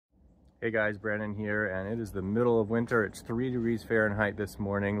Hey guys, Brandon here, and it is the middle of winter. It's 3 degrees Fahrenheit this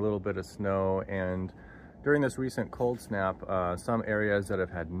morning, a little bit of snow, and during this recent cold snap, some areas that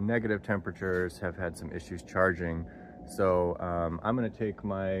have had negative temperatures have had some issues charging. So I'm going to take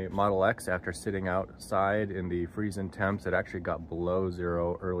my Model X after sitting outside in the freezing temps. It actually got below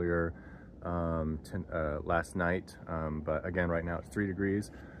zero earlier last night, but again, right now it's 3 degrees.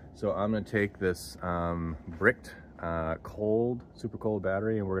 So I'm going to take this bricked super cold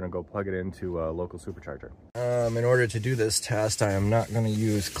battery, and we're gonna go plug it into a local supercharger. In order to do this test, I am not going to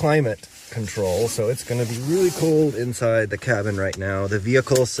use climate control, so it's going to be really cold inside the cabin right now. The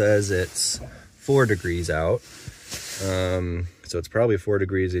vehicle says it's 4 degrees out, so it's probably 4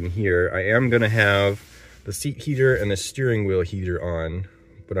 degrees in here. I am going to have the seat heater and the steering wheel heater on,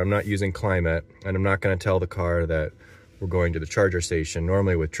 but I'm not using climate, and I'm not going to tell the car that we're going to the charger station.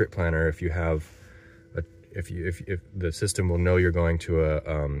 Normally with Trip Planner, if you have if the system will know you're going to a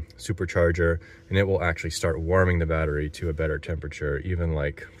supercharger, and it will actually start warming the battery to a better temperature, even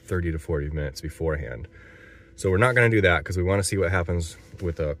like 30 to 40 minutes beforehand. So we're not going to do that because we want to see what happens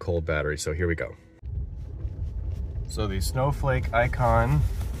with a cold battery. So here we go. So the snowflake icon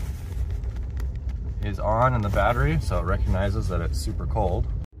is on in the battery, so it recognizes that it's super cold.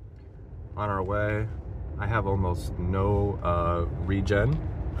 On our way, I have almost no regen,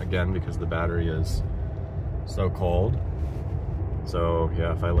 again, because the battery is so cold. So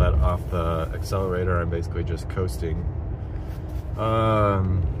yeah, if I let off the accelerator, I'm basically just coasting.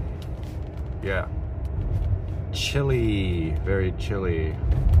 Yeah, chilly, very chilly.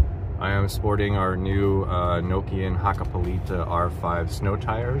 I am sporting our new Nokian Hakkapeliitta R5 snow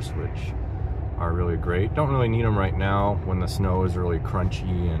tires, which are really great. Don't really need them right now when the snow is really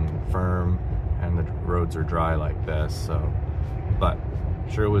crunchy and firm and the roads are dry like this. So, but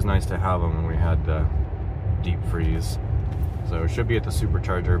sure, it was nice to have them when we had deep freeze. So it should be at the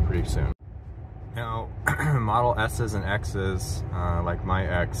supercharger pretty soon. Now, Model S's and X's, like my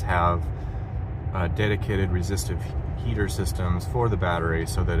X, have dedicated resistive heater systems for the battery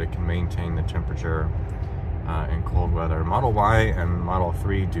so that it can maintain the temperature in cold weather. Model Y and Model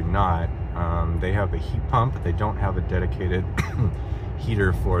 3 do not. They have a heat pump. They don't have a dedicated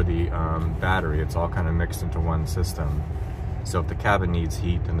heater for the battery. It's all kind of mixed into one system. So if the cabin needs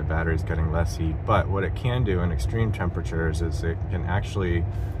heat, then the battery's getting less heat. But what it can do in extreme temperatures is it can actually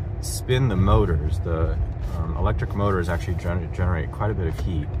spin the motors. The electric motors actually generate quite a bit of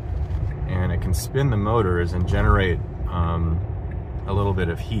heat, and it can spin the motors and generate a little bit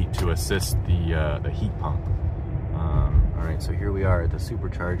of heat to assist the heat pump. All right, so here we are at the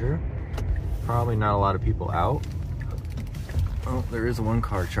supercharger. Probably not a lot of people out. Oh, there is one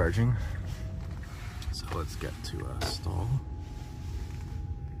car charging. So let's get to a stall.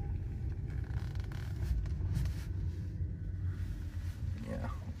 Yeah.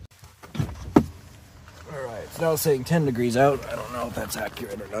 All right, it's now saying 10 degrees out. I don't know if that's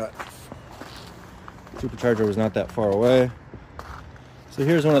accurate or not. Supercharger was not that far away. So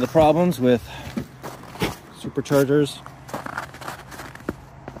here's one of the problems with superchargers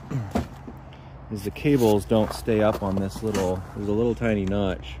is the cables don't stay up on this there's a little tiny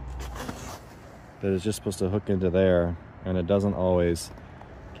notch that is just supposed to hook into there, and it doesn't always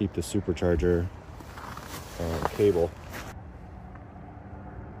keep the supercharger cable.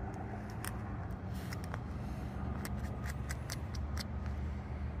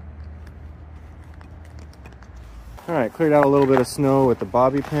 All right, cleared out a little bit of snow with the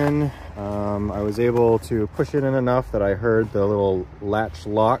bobby pin. I was able to push it in enough that I heard the little latch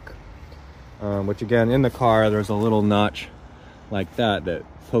lock, which again, in the car, there's a little notch like that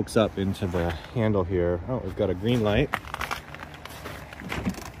pokes up into the handle here. Oh, we've got a green light.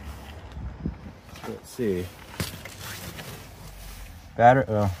 Let's see.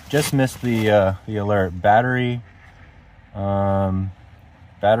 Battery, just missed the alert. Battery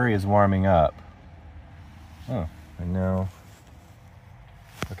is warming up. Oh, and now,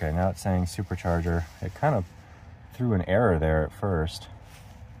 okay, now it's saying supercharger. It kind of threw an error there at first.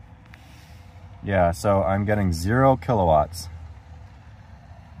 Yeah, so I'm getting 0 kilowatts.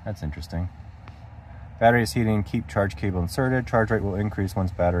 That's interesting. Battery is heating, keep charge cable inserted. Charge rate will increase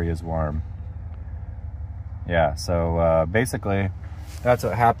once battery is warm. Yeah, so basically that's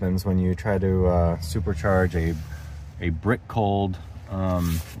what happens when you try to supercharge a brick cold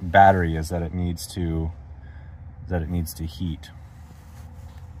battery, is that it needs to heat.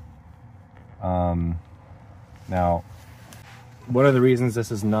 Now, one of the reasons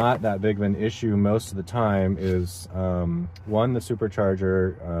this is not that big of an issue most of the time is, one, the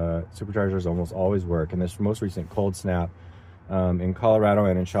superchargers almost always work. In this most recent cold snap, in Colorado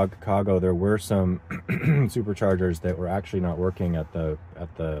and in Chicago, there were some superchargers that were actually not working at the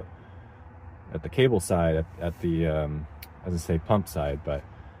at the cable side, at the as I say, pump side. But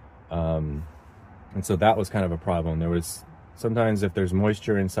and so that was kind of a problem. There was sometimes if there's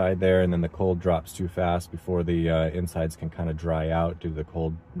moisture inside there and then the cold drops too fast before the insides can kind of dry out due to the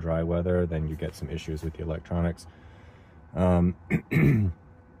cold, dry weather, then you get some issues with the electronics.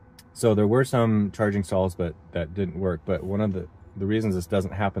 So there were some charging stalls, but that didn't work. But one of the reasons this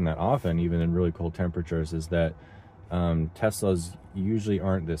doesn't happen that often, even in really cold temperatures, is that Teslas usually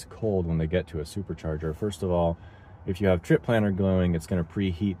aren't this cold when they get to a supercharger. First of all, if you have trip planner going, it's going to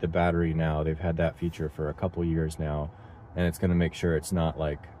preheat the battery now. They've had that feature for a couple years now, and it's going to make sure it's not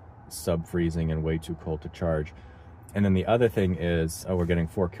like sub-freezing and way too cold to charge. And then the other thing is, we're getting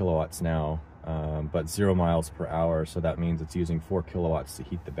 4 kilowatts now, but 0 miles per hour, so that means it's using 4 kilowatts to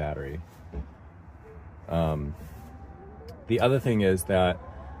heat the battery. The other thing is that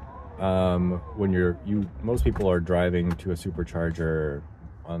when most people are driving to a supercharger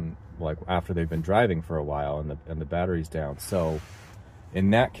on like after they've been driving for a while and the battery's down. So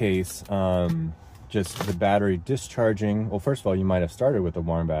in that case, just the battery discharging, well, first of all, you might have started with a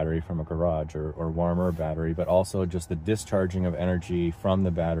warm battery from a garage or warmer battery, but also just the discharging of energy from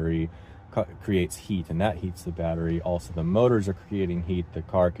the battery creates heat, and that heats the battery. Also, the motors are creating heat. The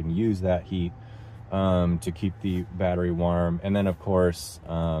car can use that heat to keep the battery warm. And then of course,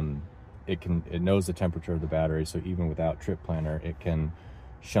 it knows the temperature of the battery, so even without trip planner, it can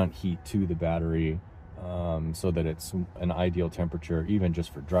shunt heat to the battery so that it's an ideal temperature even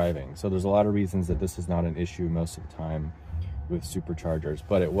just for driving. So there's a lot of reasons that this is not an issue most of the time with superchargers,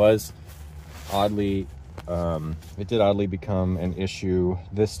 but it was oddly, it did oddly become an issue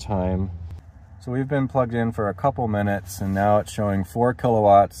this time. So we've been plugged in for a couple minutes and now it's showing 4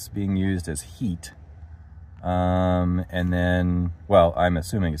 kilowatts being used as heat. And then, well, I'm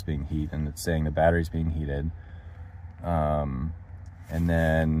assuming it's being heat and it's saying the battery's being heated. And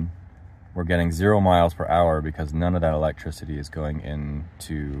then we're getting 0 miles per hour because none of that electricity is going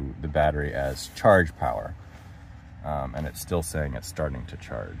into the battery as charge power. And it's still saying it's starting to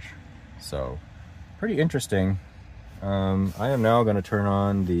charge. So pretty interesting. I am now going to turn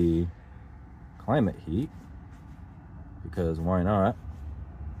on the climate heat because why not?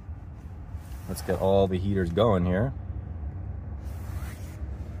 Let's get all the heaters going here.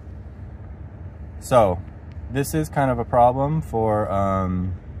 So this is kind of a problem for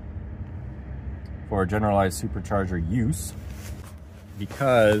generalized supercharger use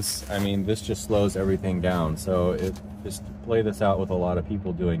because, I mean, this just slows everything down. So just play this out with a lot of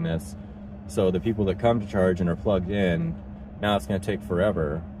people doing this. So the people that come to charge and are plugged in, now it's going to take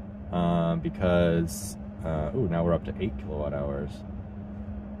forever because, ooh, now we're up to 8 kilowatt hours.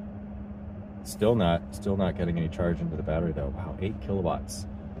 Still not getting any charge into the battery though. Wow, 8 kilowatts.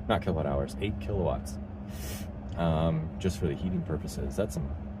 Not kilowatt hours, 8 kilowatts. Just for the heating purposes. That's some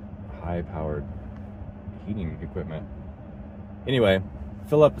high-powered heating equipment. Anyway,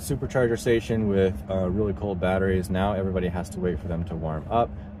 fill up the supercharger station with really cold batteries. Now everybody has to wait for them to warm up,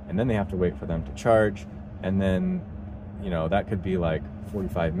 and then they have to wait for them to charge, and then, you know, that could be like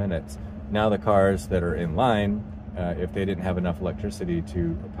 45 minutes. Now the cars that are in line, if they didn't have enough electricity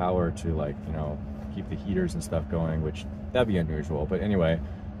to power to, like, you know, keep the heaters and stuff going, which that'd be unusual, but anyway,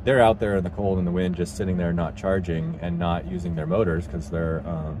 they're out there in the cold and the wind just sitting there not charging and not using their motors because they're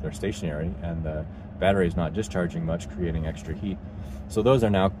stationary and the battery is not discharging much, creating extra heat. So those are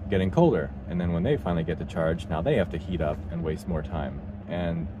now getting colder, and then when they finally get to charge, now they have to heat up and waste more time.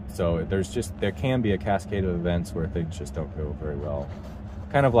 And so there can be a cascade of events where things just don't go very well.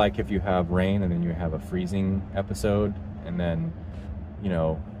 Kind of like if you have rain and then you have a freezing episode, and then, you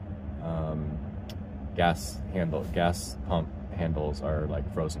know, gas pump handles are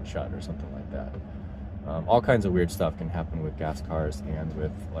like frozen shut or something like that. All kinds of weird stuff can happen with gas cars and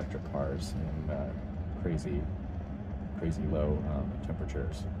with electric cars and crazy low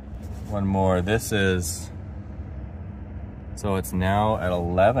temperatures. One more. This is, so it's now at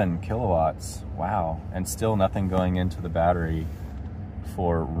 11 kilowatts. Wow. And still nothing going into the battery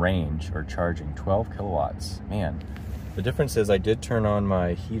for range or charging. 12 kilowatts. Man, the difference is I did turn on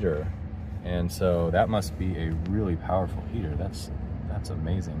my heater, and so that must be a really powerful heater. That's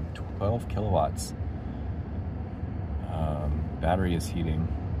amazing. 12 kilowatts. Battery is heating.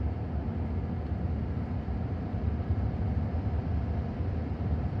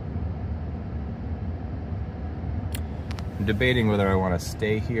 I'm debating whether I want to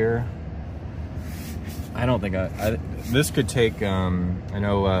stay here. I don't think this could take, I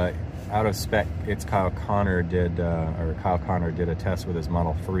know out of spec, it's Kyle Connor did a test with his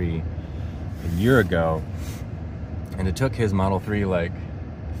Model 3 a year ago, and it took his Model 3 like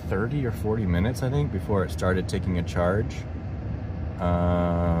 30 or 40 minutes, I think, before it started taking a charge.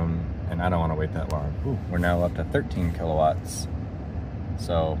 And I don't want to wait that long. Ooh, we're now up to 13 kilowatts.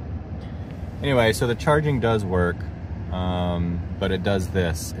 So anyway, so the charging does work, but it does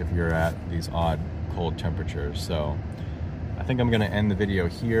this if you're at these odd cold temperatures. So I think I'm gonna end the video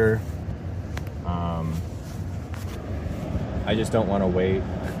here. I just don't want to wait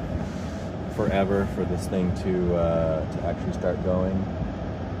forever for this thing to actually start going.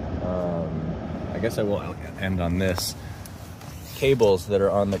 I guess I will end on this. Cables that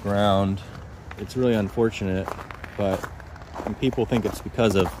are on the ground, it's really unfortunate, but and people think it's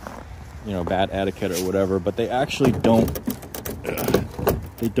because of, you know, bad etiquette or whatever, but they actually don't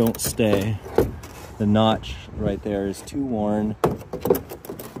stay. The notch right there is too worn,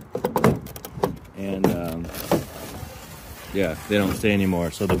 and yeah, they don't stay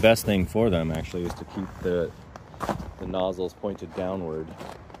anymore. So the best thing for them actually is to keep the nozzles pointed downward.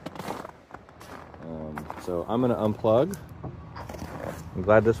 So I'm gonna unplug. I'm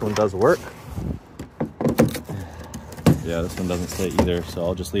glad this one does work. Yeah, this one doesn't stay either, so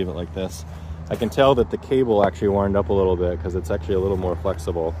I'll just leave it like this. I can tell that the cable actually warmed up a little bit because it's actually a little more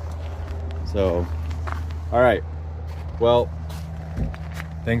flexible. So, all right. Well,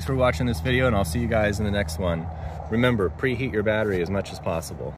 thanks for watching this video, and I'll see you guys in the next one. Remember, preheat your battery as much as possible.